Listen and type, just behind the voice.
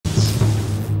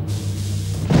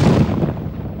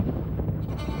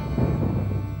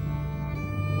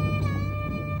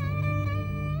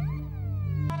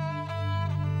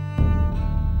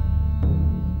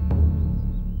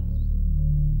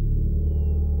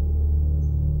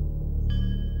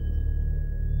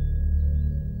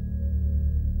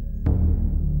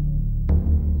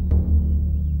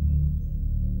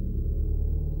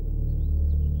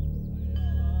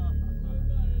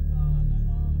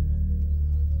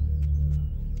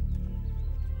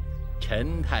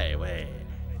陈太尉，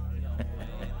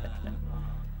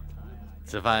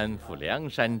此番赴梁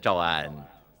山招安，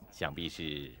想必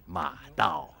是马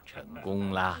到成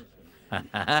功啦。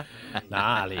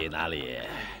哪里，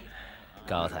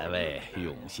高太尉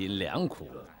用心良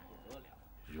苦，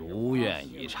如愿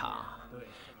以偿。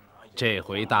这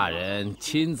回大人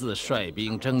亲自率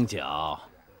兵征剿，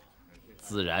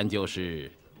自然就是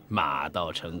马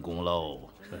到成功喽。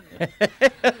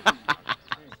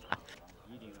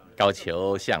高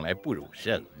俅向来不辱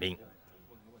圣命，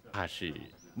怕是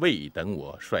未等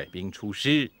我率兵出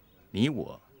师，你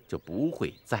我就不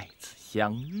会再次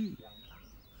相遇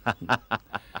了。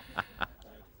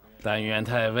但愿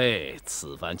太尉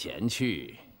此番前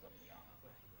去，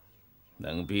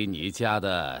能比你家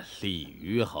的鲤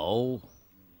鱼侯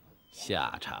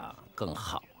下场更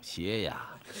好些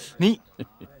呀！你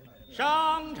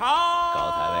上朝。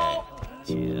高太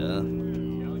尉，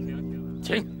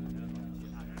请。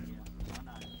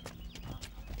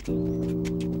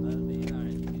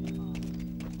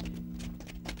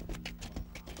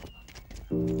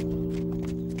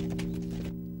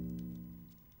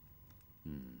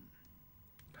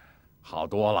好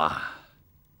多了，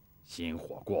心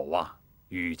火过旺，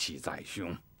郁气在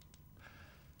胸。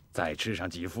再吃上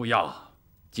几副药，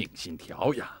静心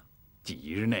调养，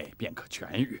几日内便可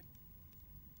痊愈。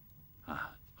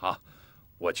啊，好，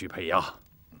我去配药。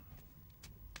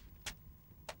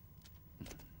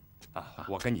啊，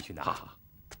我跟你去拿。好。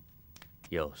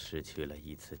又失去了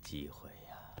一次机会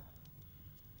呀。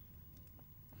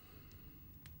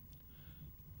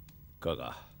哥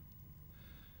哥，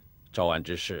招安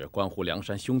之事关乎梁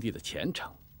山兄弟的前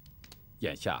程，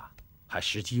眼下还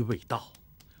时机未到，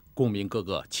公明哥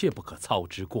哥切不可操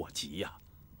之过急呀。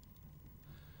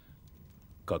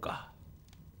哥哥，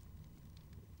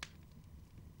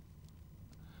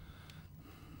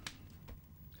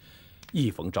一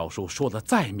封诏书说的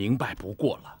再明白不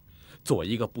过了。左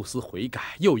一个不思悔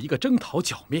改，右一个征讨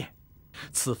剿灭，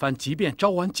此番即便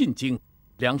招安进京，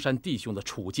梁山弟兄的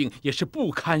处境也是不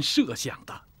堪设想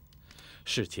的。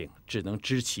事情只能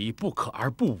知其不可而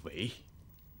不为。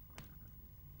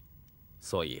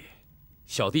所以，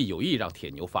小弟有意让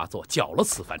铁牛发作，剿了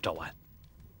此番招安。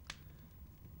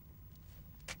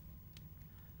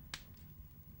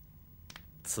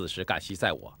此时干系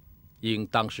在我，因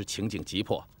当时情景急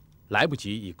迫，来不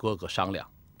及与哥哥商量。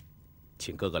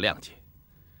请哥哥谅解。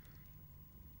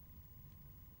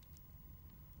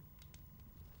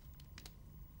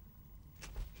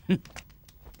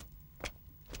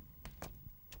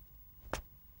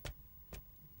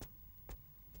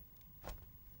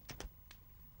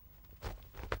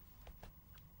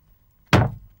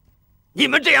你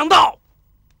们这样闹，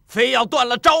非要断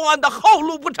了招安的后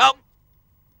路不成？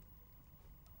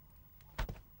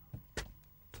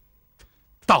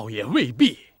倒也未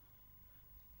必。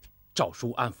诏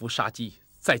书安抚杀机，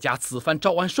再加此番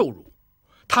招安受辱，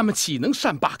他们岂能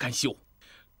善罢甘休？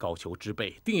高俅之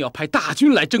辈定要派大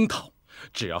军来征讨，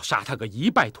只要杀他个一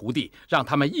败涂地，让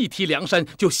他们一提梁山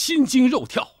就心惊肉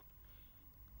跳。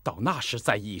到那时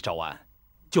再议招安，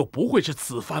就不会是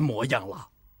此番模样了。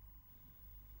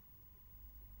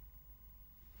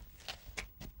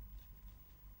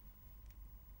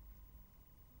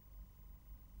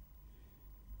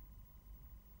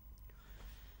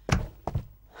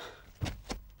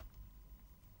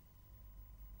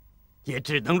也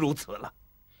只能如此了。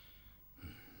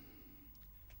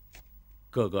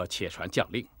哥哥且传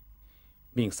将令，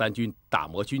命三军打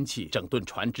磨军器，整顿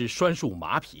船只，拴束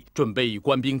马匹，准备与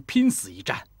官兵拼死一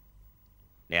战。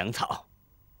粮草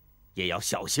也要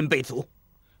小心备足。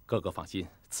哥哥放心，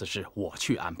此事我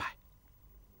去安排。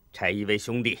差一位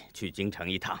兄弟去京城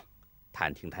一趟，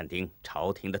探听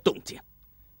朝廷的动静。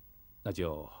那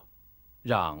就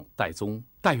让戴宗、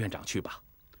戴院长去吧。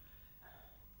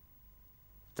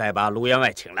再把卢员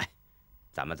外请来，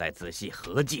咱们再仔细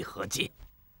合计合计。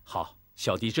好，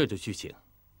小弟这就去请。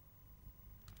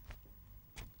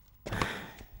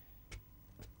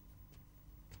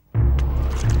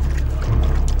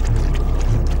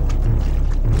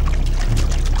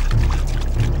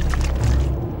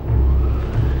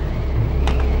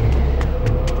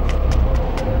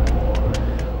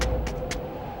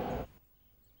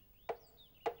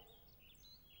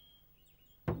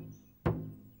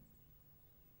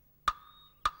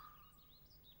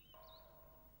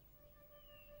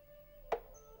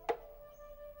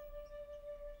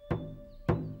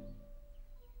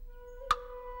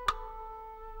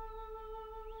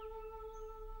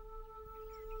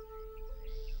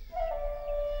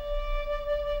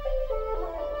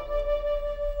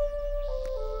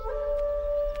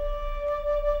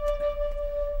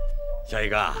小一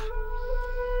哥，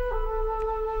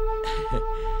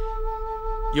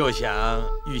又想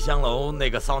玉香楼那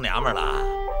个骚娘们了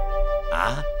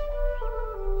啊？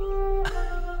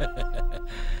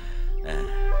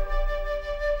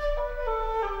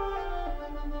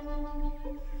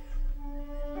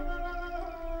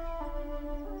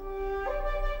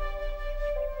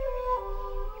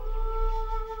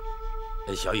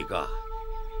小乙哥，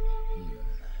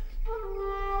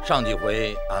上几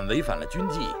回俺违反了军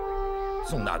纪，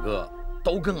宋大哥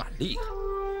都跟俺厉害。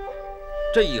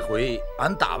这一回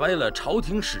俺打歪了朝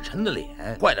廷使臣的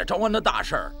脸，坏了招安的大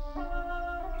事儿，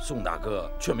宋大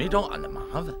哥却没找俺的麻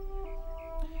烦，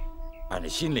俺这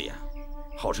心里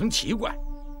好生奇怪。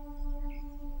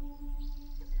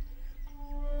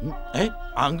哎，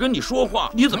俺跟你说话，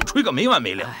你怎么吹个没完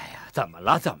没了？哎呀，怎么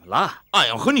了？怎么了？俺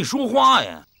要和你说话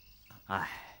呀！哎，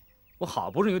我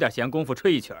好不容易有点闲工夫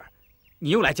吹一曲儿，你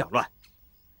又来搅乱。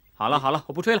好了好了，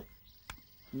我不吹了，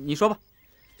你说吧。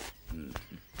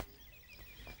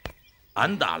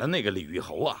俺打了那个李玉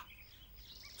侯啊，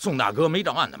宋大哥没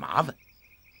找俺的麻烦，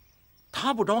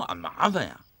他不找俺麻烦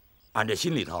呀，俺这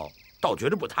心里头倒觉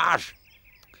着不踏实。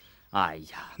哎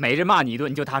呀，每日骂你一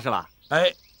顿你就踏实了？哎，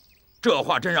这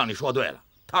话真让你说对了。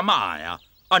他骂俺呀，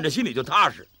俺这心里就踏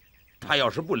实；他要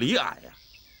是不理俺呀，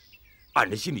俺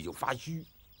这心里就发虚。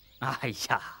哎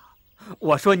呀，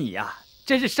我说你呀，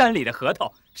真是山里的核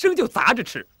桃，生就砸着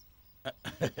吃。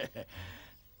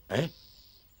哎，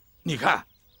你看。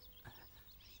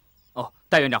哦，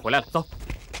戴院长回来了，走。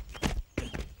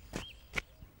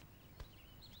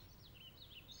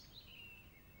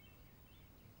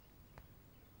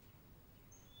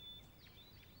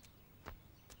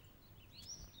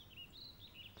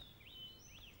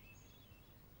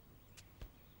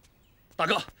大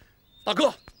哥，大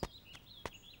哥，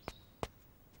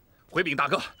回禀大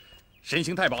哥，神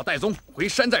行太保戴宗回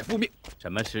山寨复命。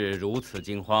什么事如此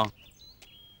惊慌？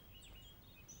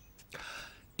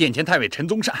殿前太尉陈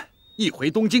宗善一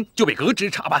回东京就被革职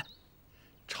查办，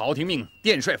朝廷命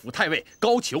殿帅府太尉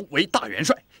高俅为大元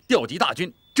帅，调集大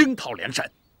军征讨梁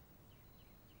山。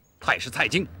太师蔡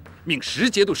京命10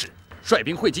节度使率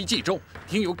兵汇集冀州，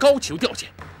听由高俅调遣，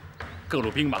各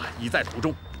路兵马已在途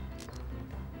中。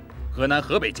河南、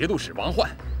河北节度使王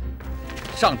焕，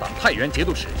上党太原节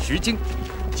度使徐经，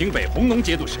京北弘农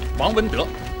节度使王文德，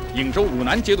颍州汝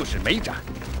南节度使梅展，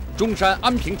中山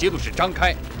安平节度使张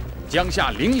开，江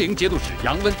夏零陵节度使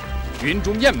杨温，云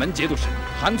中雁门节度使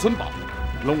韩存宝，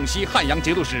陇西汉阳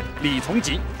节度使李从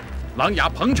吉，琅琊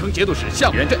彭城节度使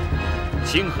向元镇，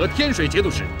清河天水节度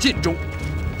使靳忠。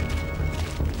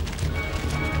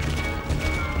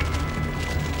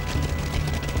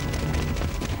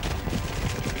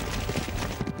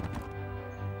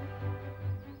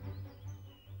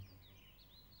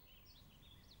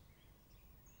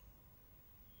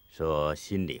说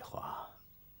心里话，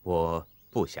我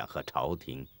不想和朝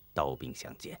廷刀兵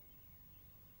相见。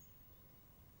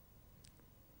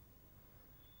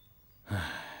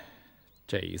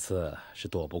这一次是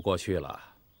躲不过去了。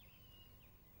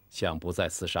想不再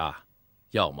厮杀，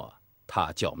要么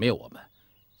他剿灭我们，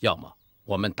要么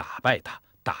我们打败他，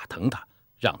打疼他，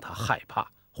让他害怕，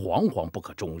惶惶不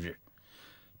可终日，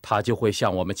他就会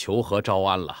向我们求和招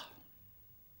安了。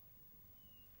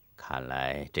看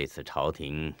来这次朝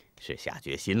廷是下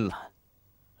决心了。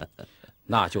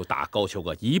那就打高俅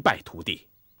个一败涂地，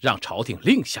让朝廷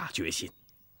另下决心。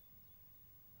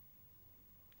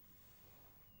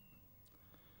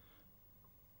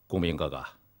公明哥哥，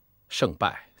胜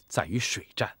败在于水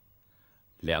战，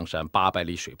梁山800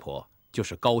里水泊就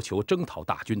是高俅征讨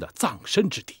大军的葬身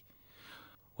之地。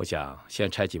我想先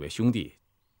差几位兄弟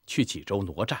去济州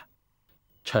挪战，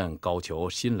趁高俅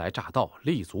新来乍到，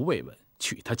立足未稳，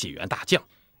取他几员大将，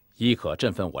一可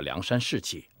振奋我梁山士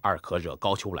气，二可惹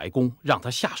高俅来攻，让他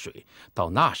下水。到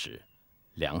那时，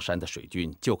梁山的水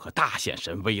军就可大显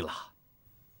神威了。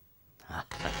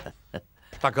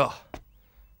大哥，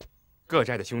各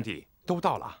寨的兄弟都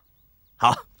到了。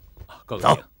好，各位。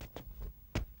走。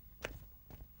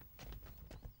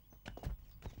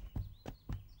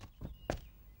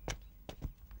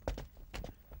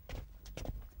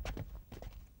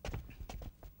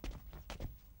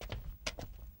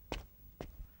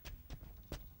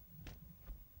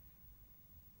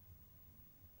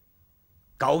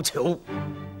高俅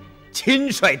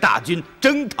亲率大军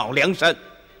征讨梁山，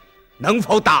能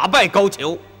否打败高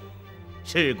俅，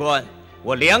事关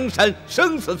我梁山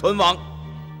生死存亡。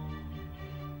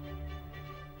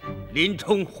林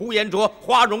冲、呼延灼、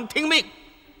花荣听命，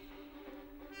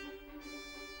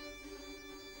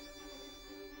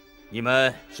你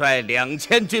们率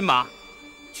2000军马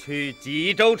去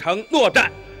济州城作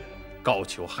战。高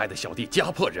俅害得小弟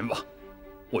家破人亡，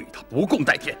我与他不共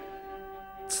戴天。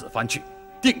此番去，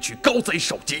定取高贼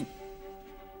首级。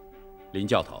林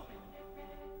教头，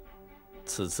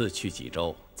此次去济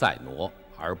州，在挪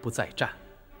而不在战，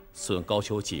损高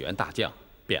俅几员大将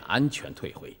便安全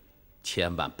退回，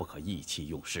千万不可意气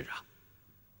用事啊！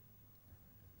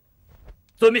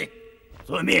遵命，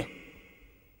遵命。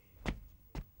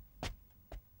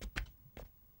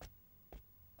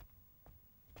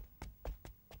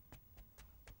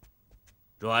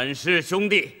阮氏兄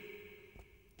弟，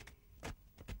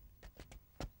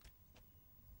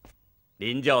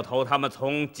林教头他们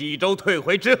从济州退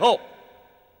回之后，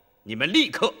你们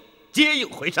立刻接应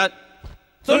回山。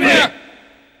遵命。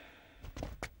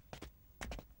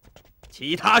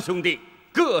其他兄弟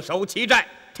各守其寨，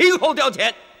听候调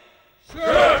遣。是。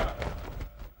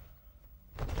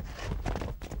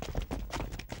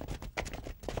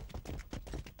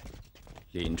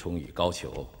林冲与高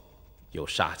俅有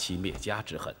杀妻灭家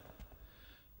之恨，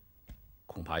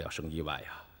恐怕要生意外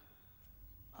呀！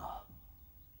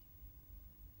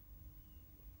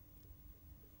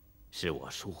是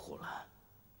我疏忽了。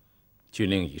军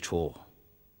令已出，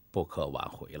不可挽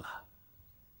回了。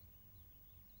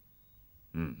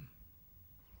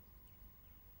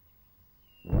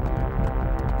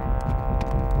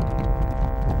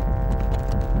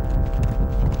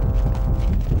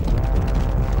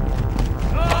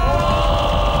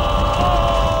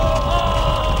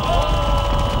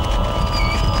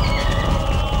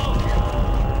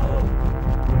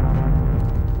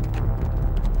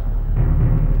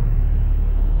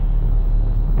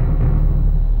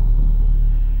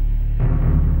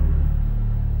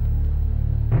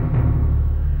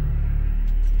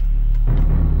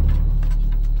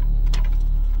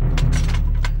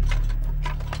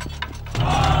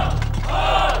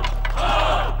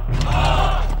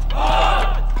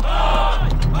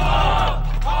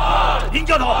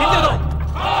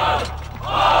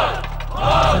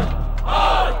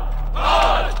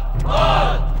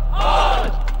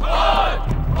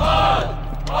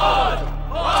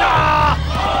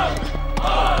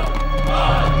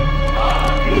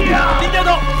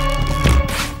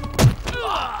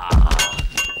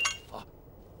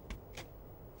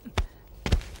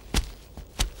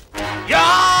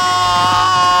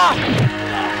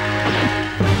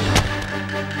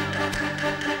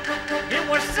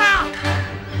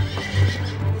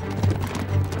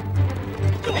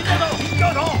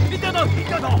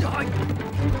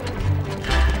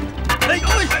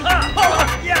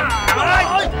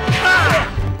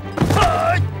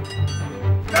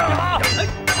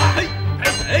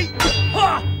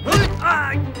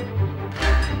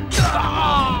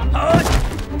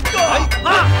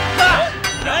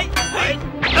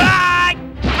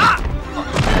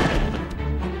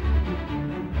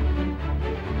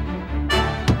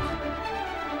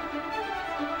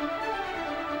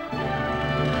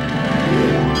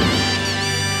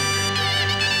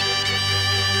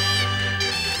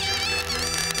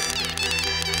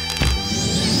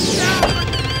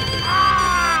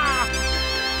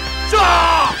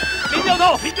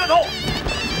林教头，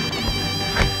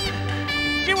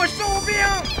给我收兵！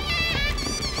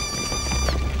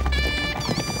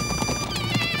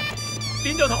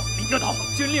林教头，林教头，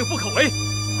军令不可违，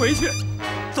回去，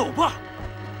走吧。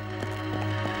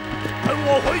跟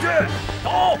我回去，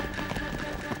走。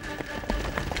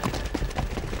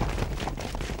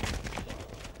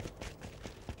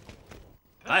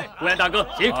来，顾安大哥，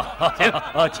请，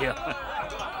请。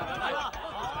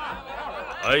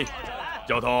哎，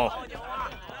教头。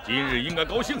 今日应该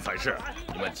高兴才是，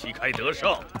你们旗开得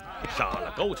胜，杀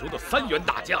了高俅的3员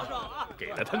大将，给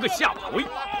了他个下马威。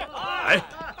哎，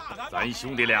咱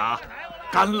兄弟俩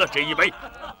干了这一杯。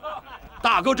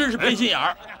大哥真是偏心眼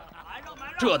儿，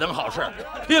这等好事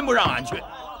偏不让俺去。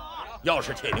要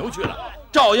是铁牛去了，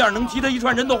照样能提他一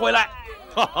串人头回来。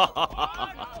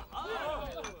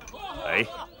哎，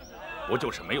不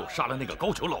就是没有杀了那个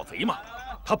高俅老贼吗？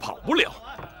他跑不了，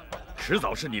迟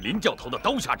早是你林教头的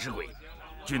刀下之鬼。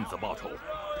 君子报仇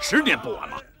，10年不晚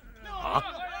了，啊！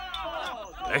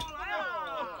哎，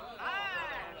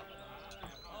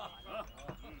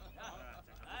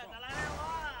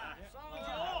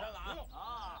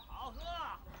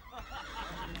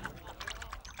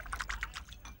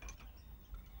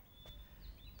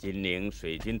金陵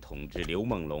水军统制刘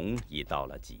梦龙已到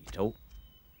了济州，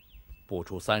不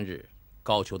出3日，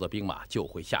高俅的兵马就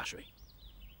会下水。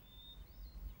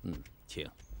请。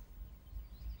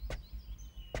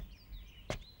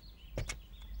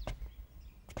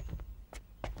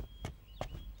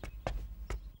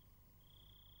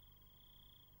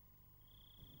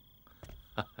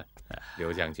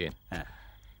 刘将军，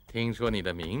听说你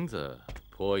的名字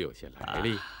颇有些来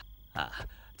历。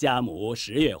家母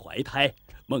10月怀胎，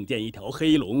梦见一条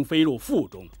黑龙飞入腹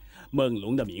中，梦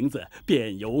龙的名字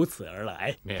便由此而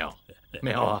来。妙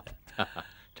啊！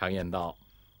常言道，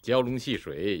蛟龙戏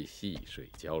水，戏水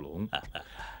蛟龙。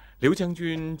刘将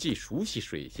军既熟悉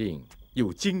水性，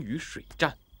又精于水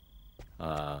战。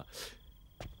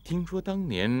听说当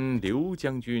年刘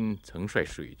将军曾率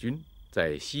水军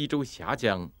在西周峡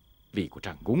江立过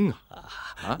战功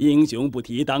啊！英雄不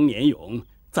提当年勇，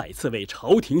再次为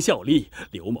朝廷效力，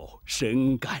刘某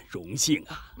深感荣幸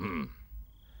啊！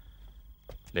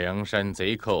梁山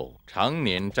贼寇常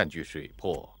年占据水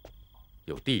泊，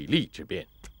有地利之便，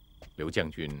刘将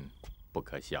军不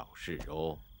可小视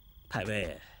哦。太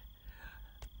尉，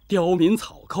刁民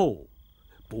草寇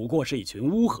不过是一群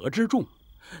乌合之众，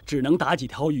只能打几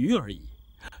条鱼而已。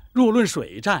若论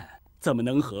水战，怎么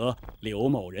能和刘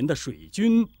某人的水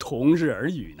军同日而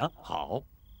语呢？好，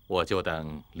我就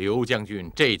等刘将军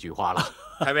这句话了。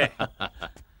太尉，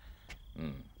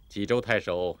济州太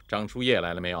守张叔夜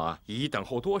来了没有啊？已等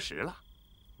候多时了。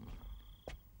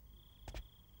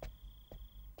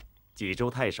济州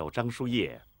太守张叔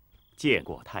夜见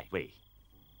过太尉。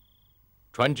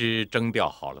船只征调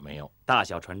好了没有？大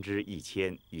小船只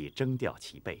1000已征调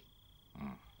齐备。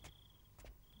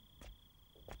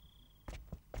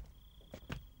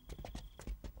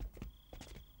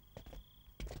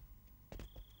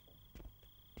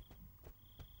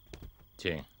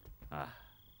请。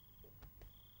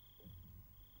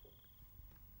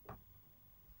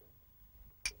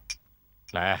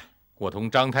来，我同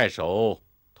张太守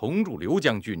同祝刘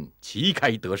将军旗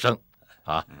开得胜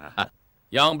啊！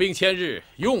养兵千日，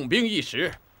用兵一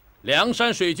时，梁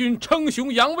山水军称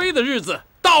雄扬威的日子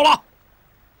到了。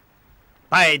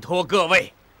拜托各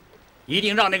位，一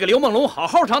定让那个刘梦龙好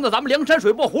好尝尝咱们梁山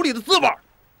水泊湖里的滋味。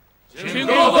请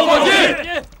各位伙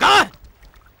计，干！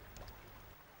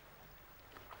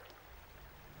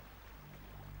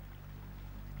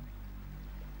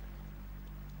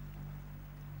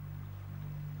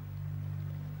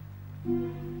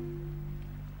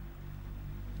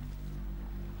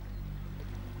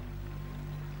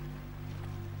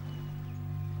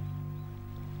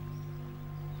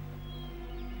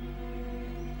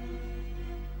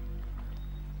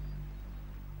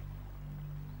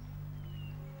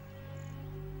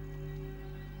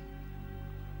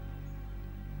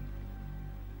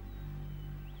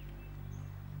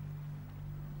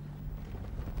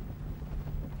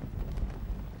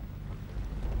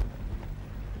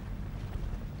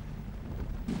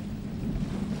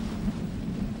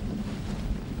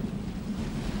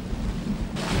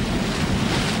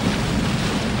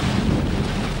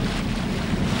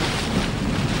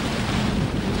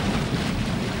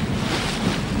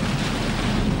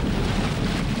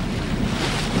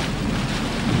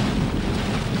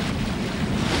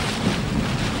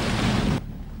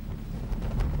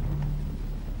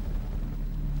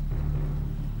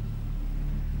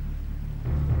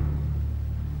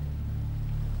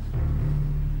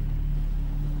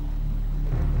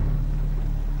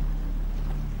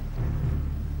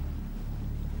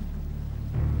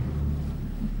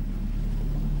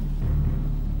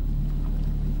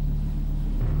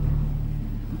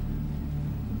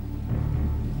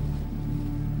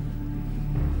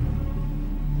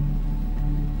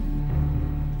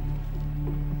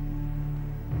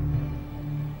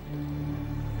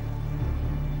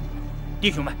弟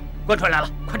兄们，官船来了，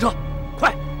快撤，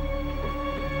快！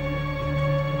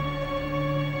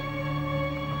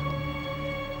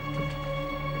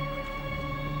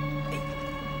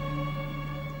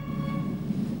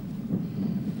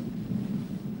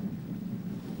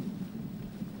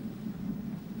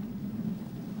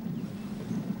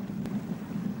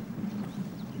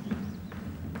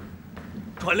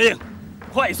传令，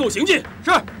快速行进。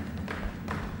是。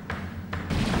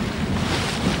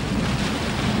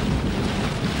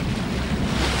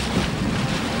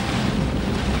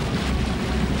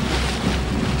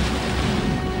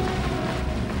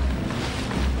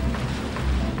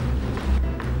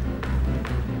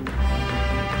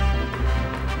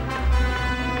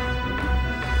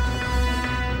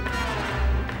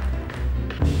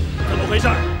回事？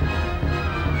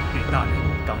禀大人，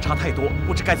港差太多，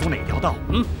不知该走哪条道。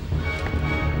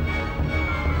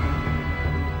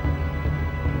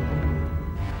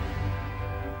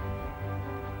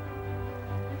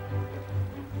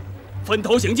分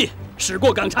头行进，驶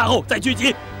过港差后再聚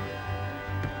集。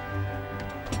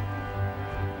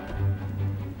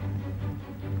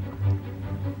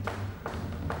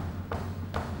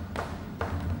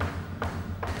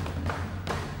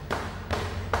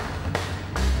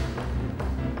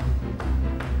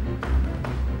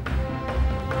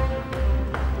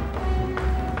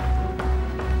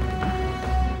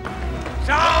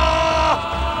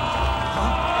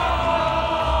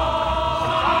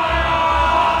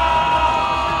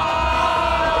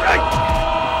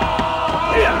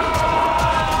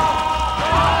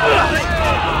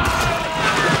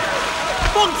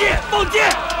放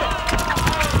箭！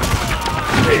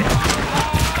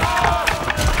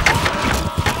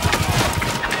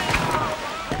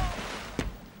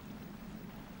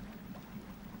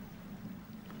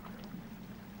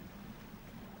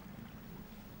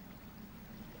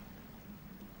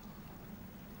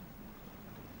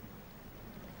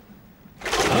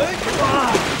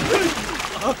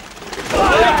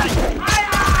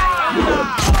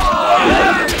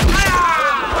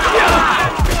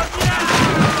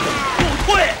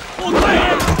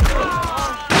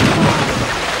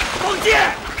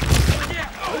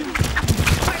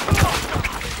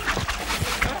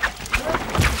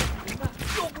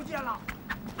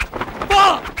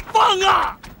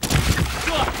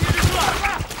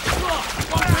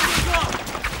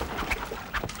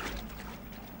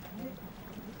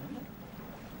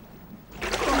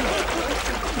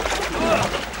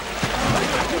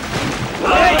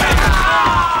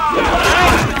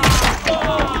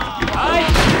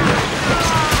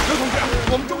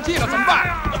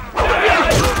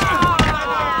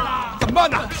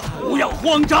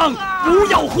慌张，不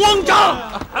要慌张！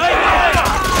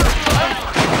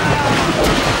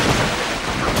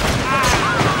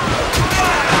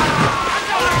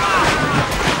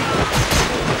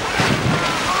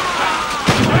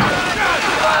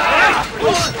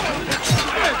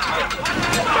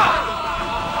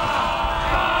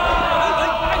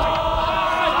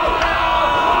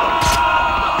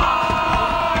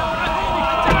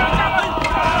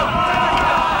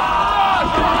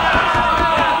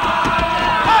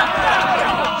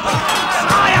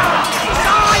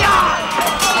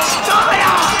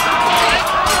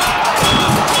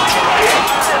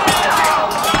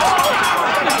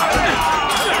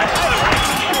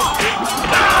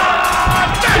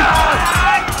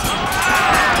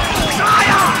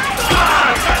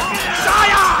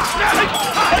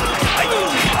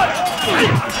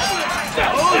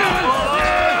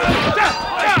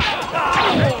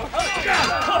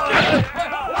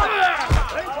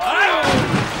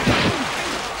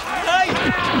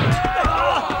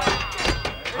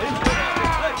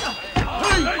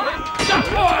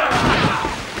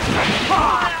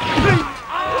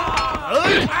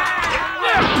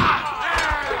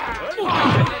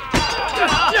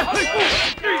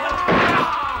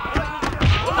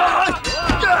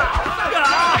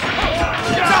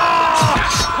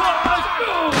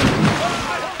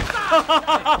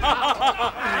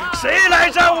谁来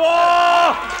战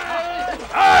我？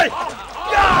哎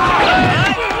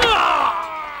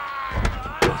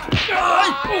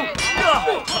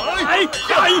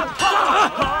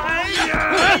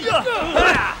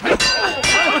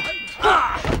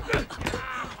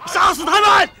杀死他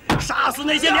们！杀死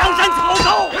那些梁山草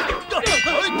寇！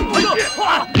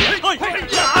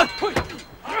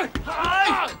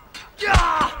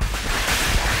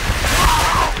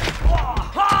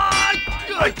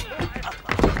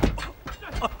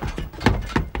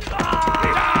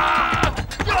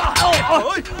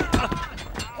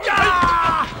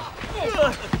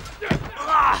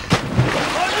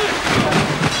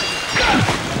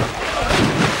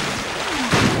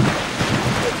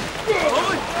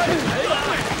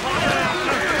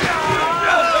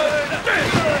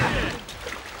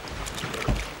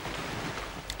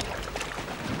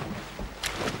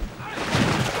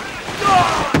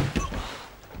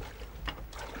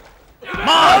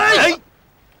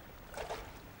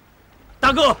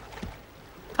大哥，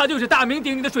他就是大名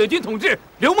鼎鼎的水军统制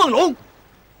刘梦龙，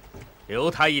留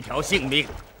他一条性命，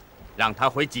让他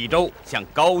回济州向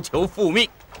高俅复命。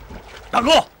大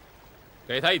哥，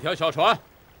给他一条小船。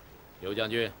刘将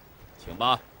军，请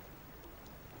吧。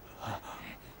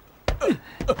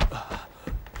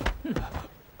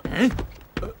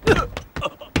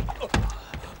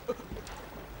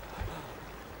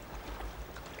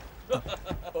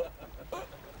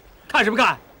看什么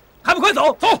看？还不快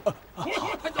走！走！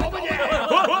快走吧你！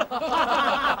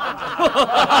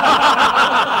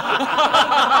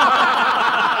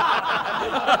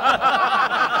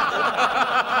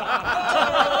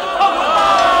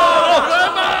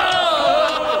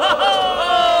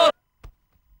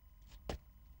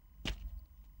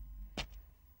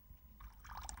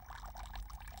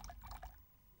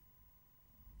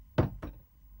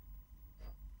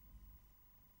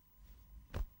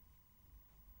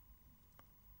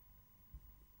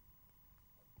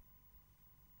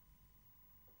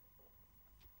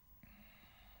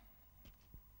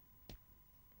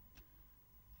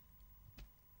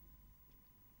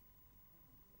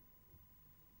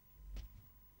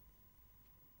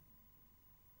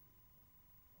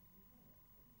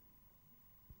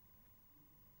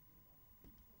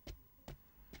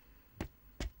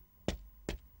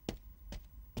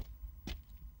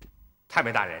太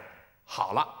尉大人，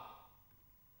好了。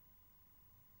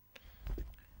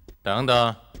等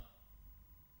等。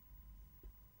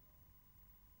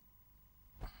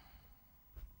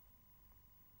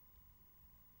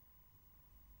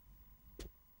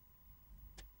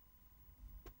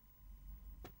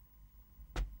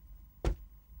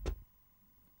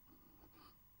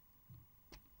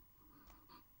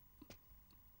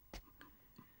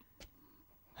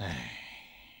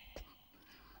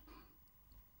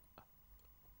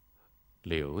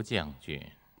刘将军，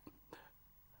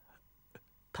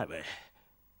太尉，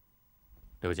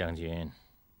刘将军，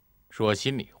说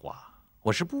心里话，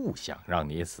我是不想让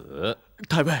你死。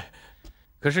太尉，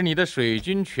可是你的水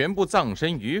军全部葬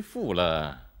身鱼腹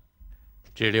了，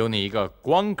只留你一个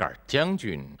光杆将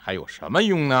军，还有什么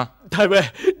用呢？太尉，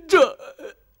这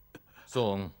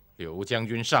送刘将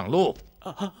军上路。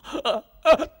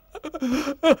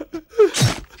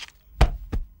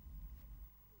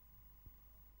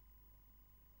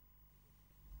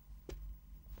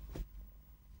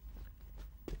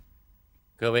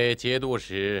各位节度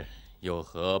使有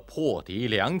何破敌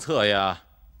良策呀？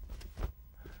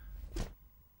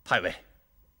太尉，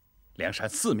梁山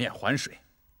四面环水，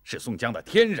是宋江的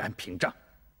天然屏障，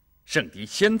胜敌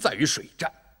先在于水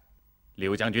战。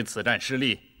刘将军此战失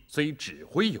利，虽指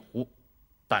挥有误，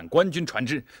但官军船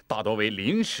只大多为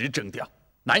临时征调，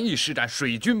难以施展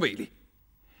水军威力。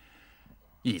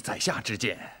以在下之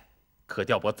见，可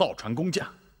调拨造船工匠，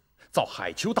造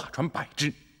海鳅大船100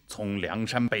只，从梁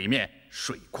山北面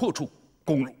水阔处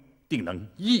攻入，定能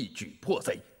一举破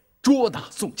贼，捉拿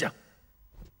宋江。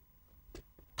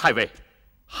太尉，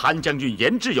韩将军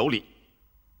言之有理。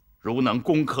如能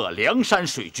攻克梁山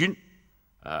水军，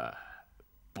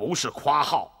不是夸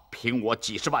号，凭我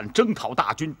几十万征讨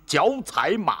大军，脚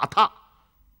踩马踏，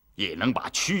也能把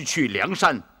区区梁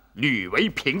山掠为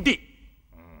平地。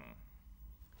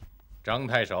张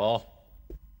太守，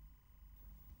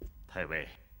太尉，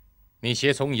你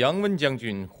协从杨温将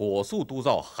军火速督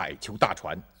造海鳅大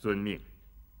船。遵命。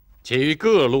且与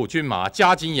各路军马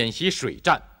加紧演习水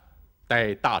战，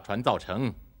待大船造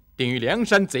成，定与梁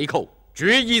山贼寇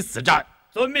决一死战。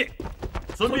遵命。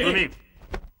遵命。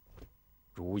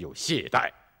如有懈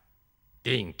怠，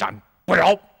定斩不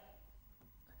饶。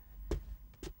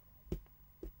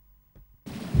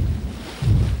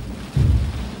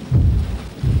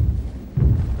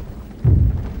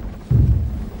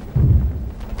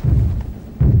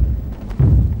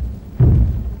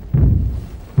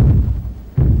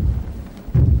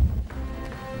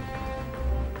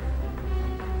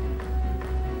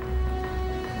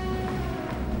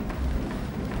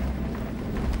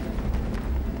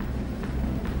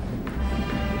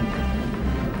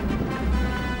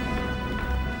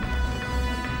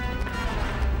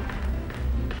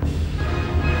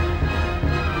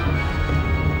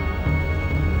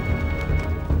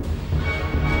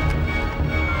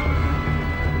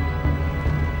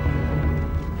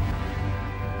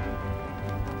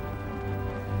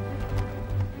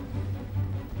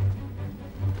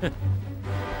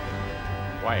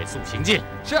快速行进！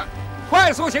是，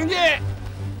快速行进！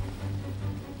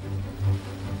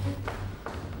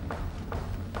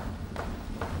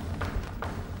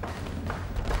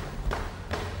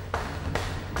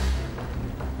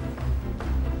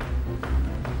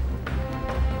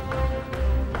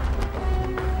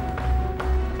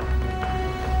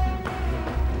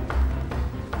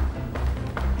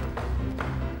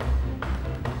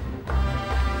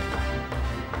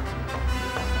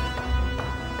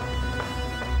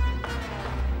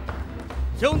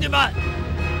兄弟们，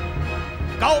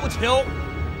高俅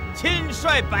亲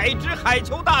率100只海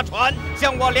鳅大船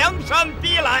向我梁山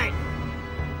逼来，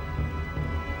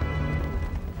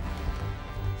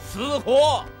死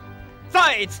活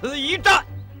在此一战。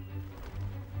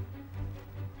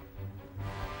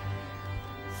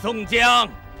宋江，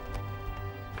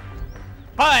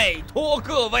拜托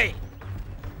各位，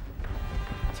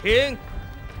请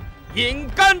饮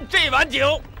干这碗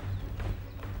酒，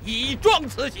以壮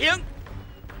此行。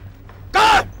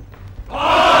干！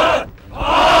干！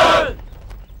干！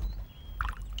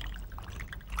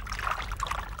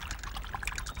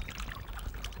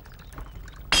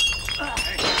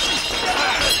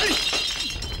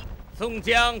宋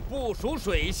江不属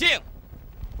水性，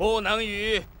不能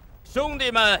与兄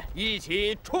弟们一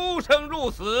起出生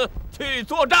入死去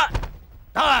作战，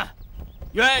但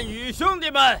愿与兄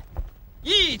弟们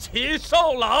一起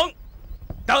受冷，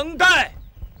等待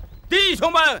弟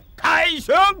兄们凯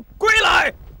旋归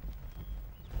来。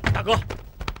大哥，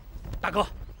大哥，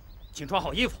请穿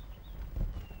好衣服。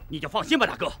你就放心吧，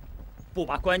大哥，不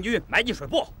把官军埋进水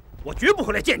泊，我绝不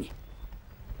回来见你。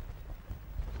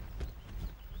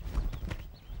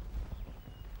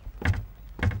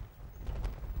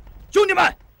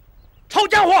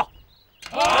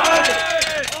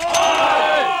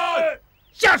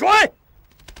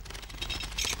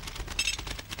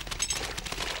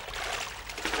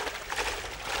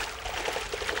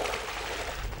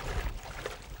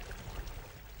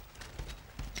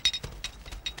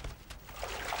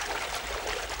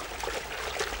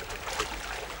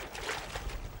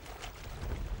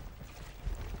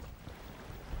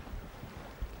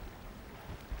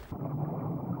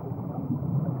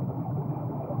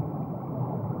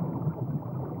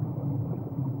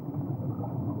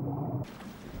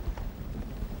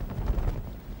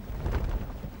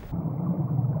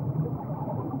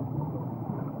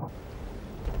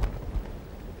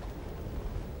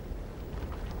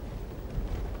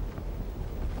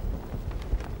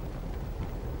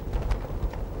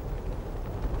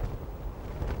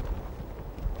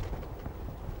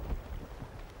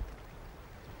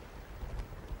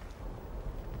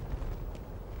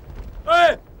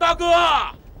哥，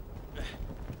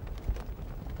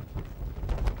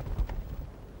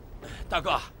大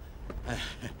哥，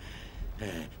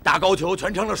大高俅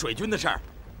全成了水军的事儿，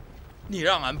你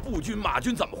让俺步军马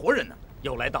军怎么活人呢？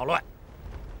又来捣乱，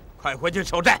快回去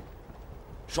守寨！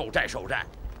守寨！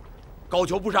高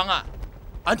俅不上岸，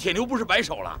俺铁牛不是白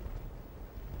守了？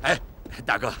哎，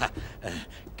大哥，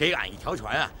给俺一条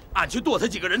船啊，俺去剁他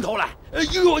几个人头来。哎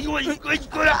呦！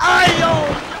哎呦！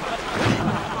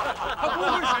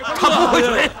他不会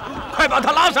水，快把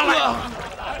他拉上来！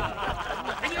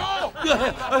铁牛！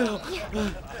哎呦！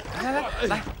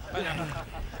来！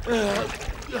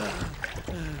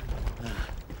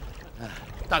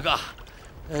大哥，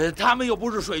他们又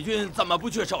不是水军，怎么不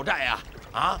去守寨呀？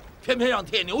啊，偏偏让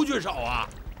铁牛去守啊！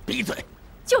闭嘴！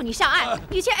就你上岸，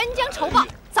以前恩将仇报，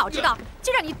早知道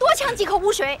就让你多抢几口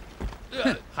污水。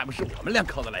还不是我们两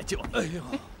口子来救你！哎呦，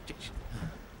真是！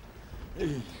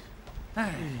哎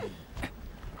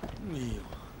呦！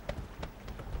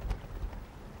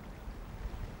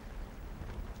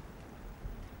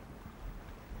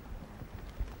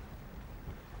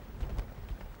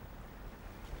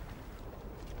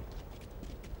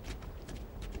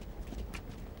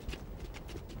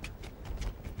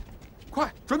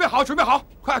快，准备好，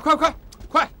快！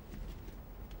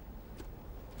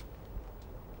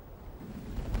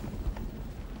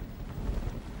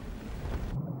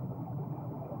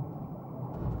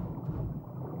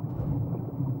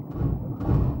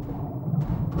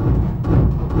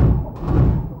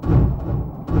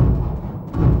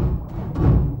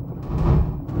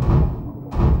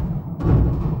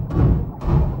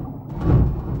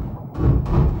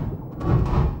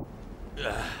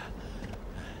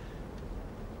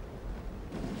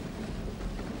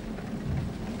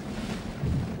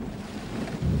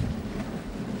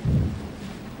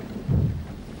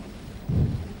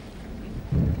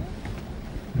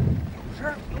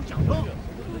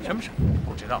什么事？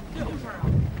不知道。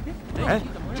哎，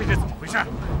这是怎么回事？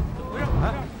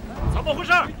怎么回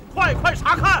事？快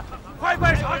查看！快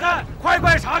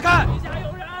查看！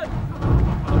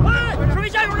水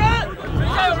下有人！是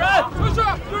有人！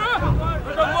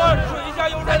长官，水下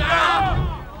有人啊！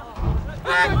哎，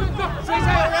水下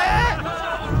有人！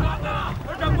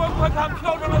长官，快看，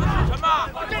飘上来的是什么？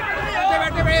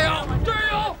这边也有！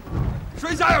水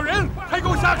下有人，还给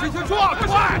我下水去说！快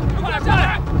下水！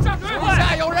水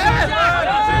下有人！快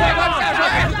下水！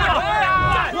快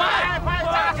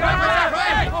下水！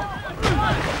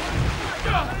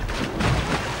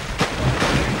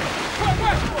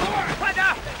快点！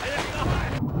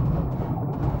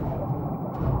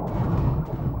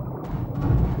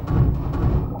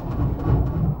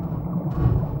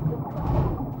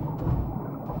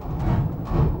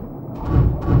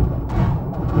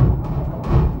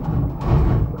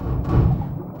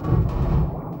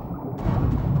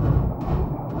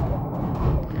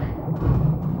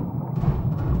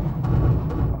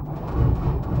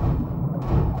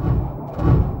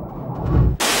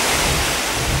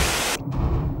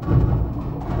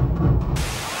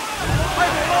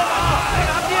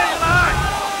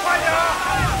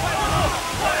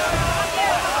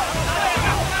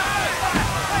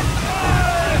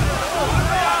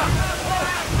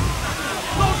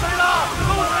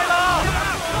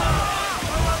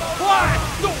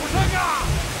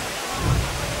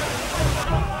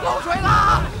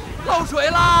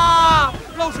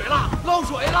漏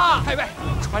水了！太尉，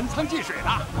船舱进水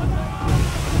了。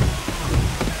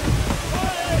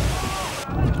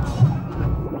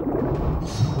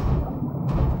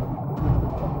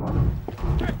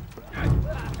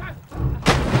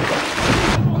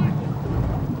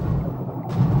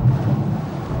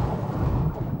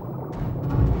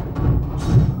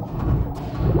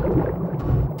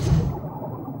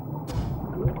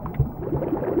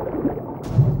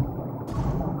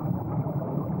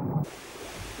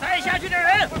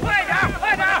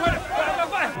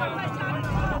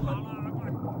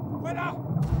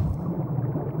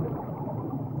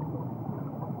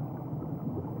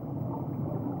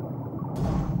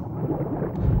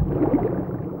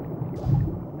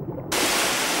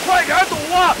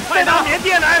快拿棉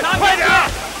垫来！快点！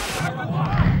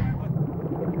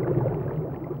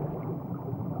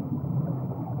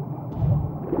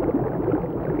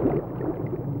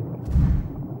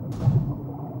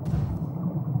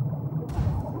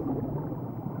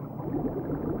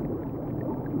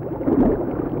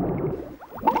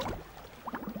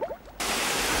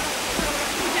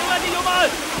不行了，弟兄们，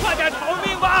快点逃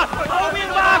命吧！逃命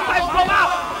吧！快跑吧！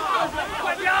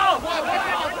快跑！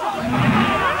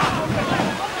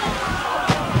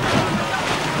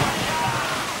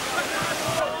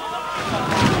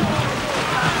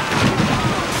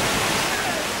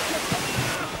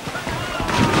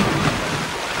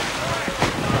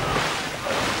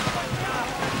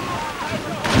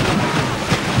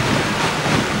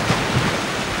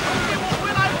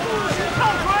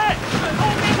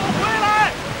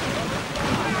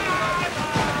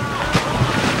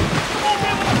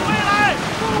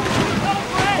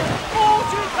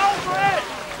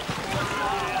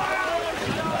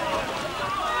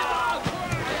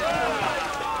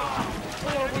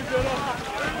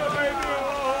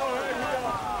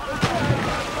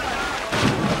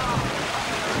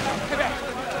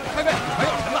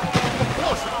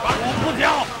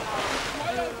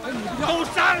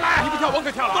跳，我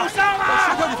可跳了啊！都上来！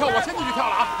谁跳你跳，我先进去跳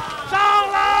了啊！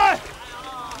上来！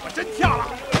我真跳了。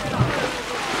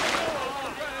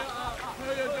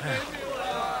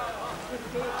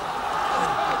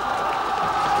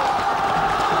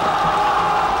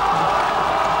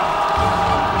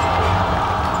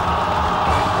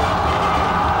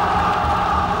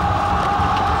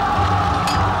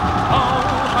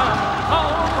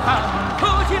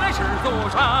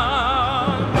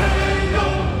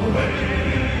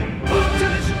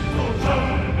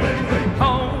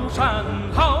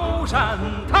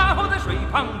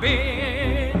旁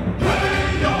边，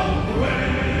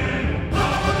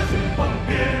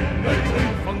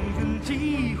风云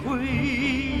际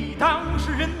会，当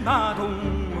事人那动，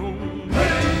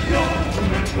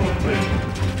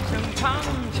像长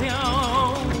啸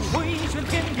回旋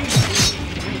天地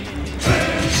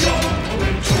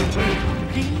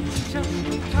一声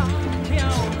长啸，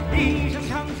一声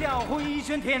长啸回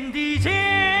旋天地间。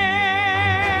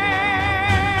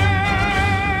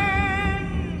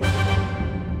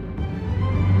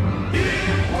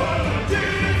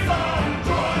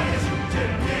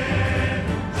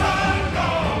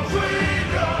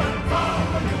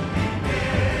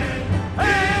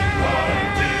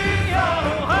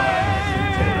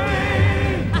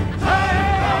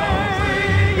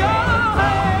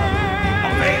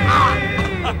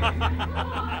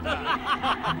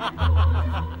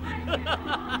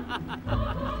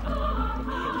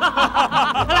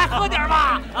来喝点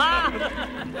吧，啊！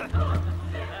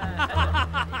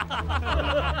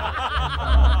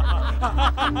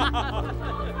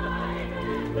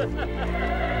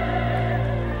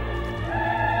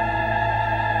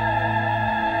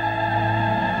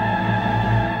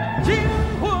金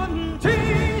婚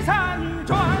聚散，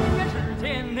转眼是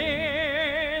千年。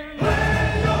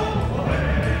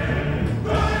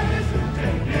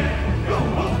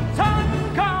山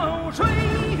高水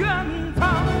远，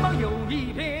苍茫有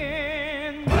一片。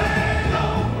可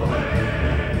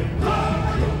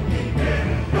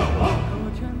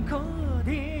圈可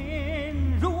点，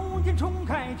如烟重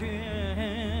开卷。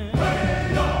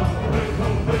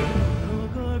可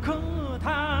歌可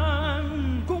叹，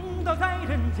公道在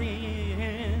人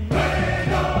间。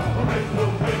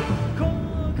可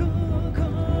歌可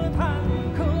叹，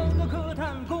可歌可叹，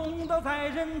公道在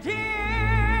人间。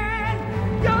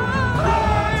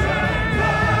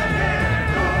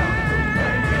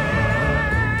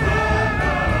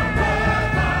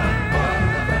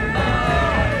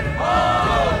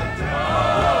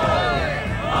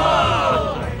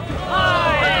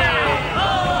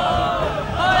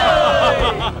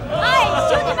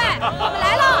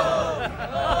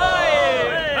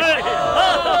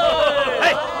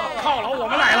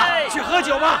喝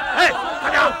酒吧！哎，大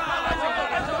家！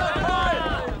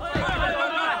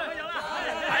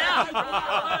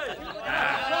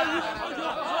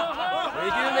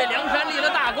水军为梁山立了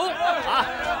大功啊！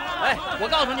哎，我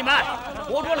告诉你们，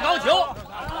活捉了高俅，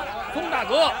宋大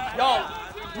哥要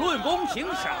论功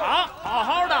行赏，好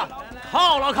好的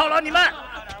犒劳你们啊！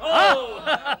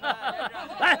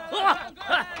来喝吧！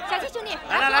小七兄弟，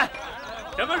来，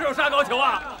什么时候杀高俅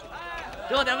啊？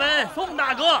这得问宋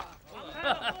大哥。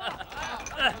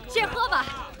先喝吧，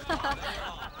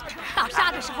到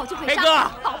杀的时候就会黑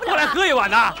杀，哥，过来喝一碗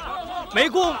呐！没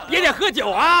功也得喝酒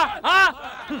啊！啊，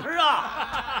是啊。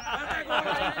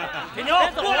铁牛，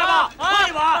过来吧，喝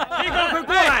一碗！黑哥，快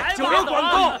过来，酒肉管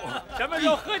够。什么时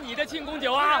候喝你的庆功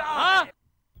酒啊？啊！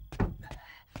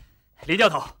林教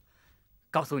头，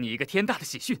告诉你一个天大的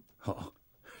喜讯。哦，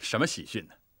什么喜讯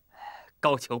呢？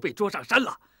高俅被捉上山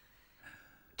了，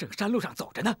正山路上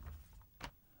走着呢。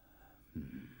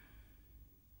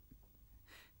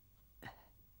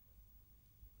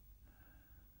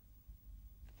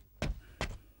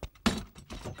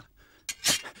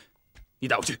你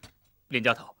带我去，林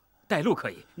教头，带路可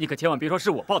以，你可千万别说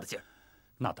是我报的信儿。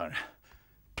那当然，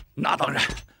那当然。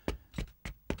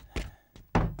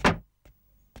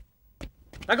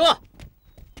大哥，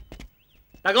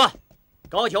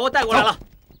高俅带过来了。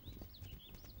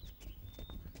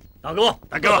大哥，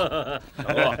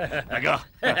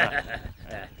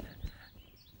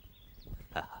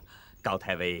高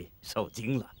太尉受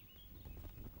惊了，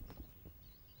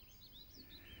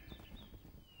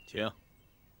请。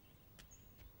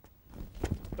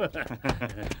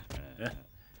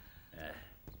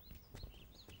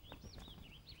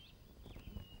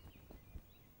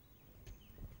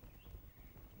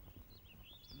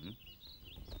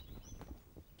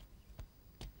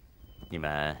你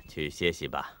们去歇息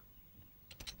吧。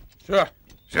是。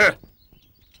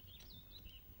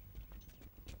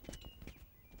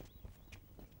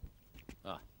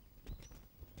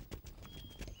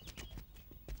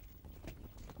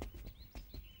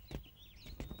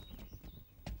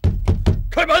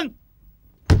门。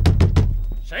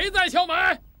谁在敲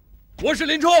门？我是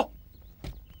林冲。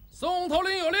宋头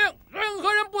领有令，任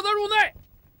何人不得入内。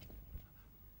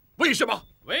为什么？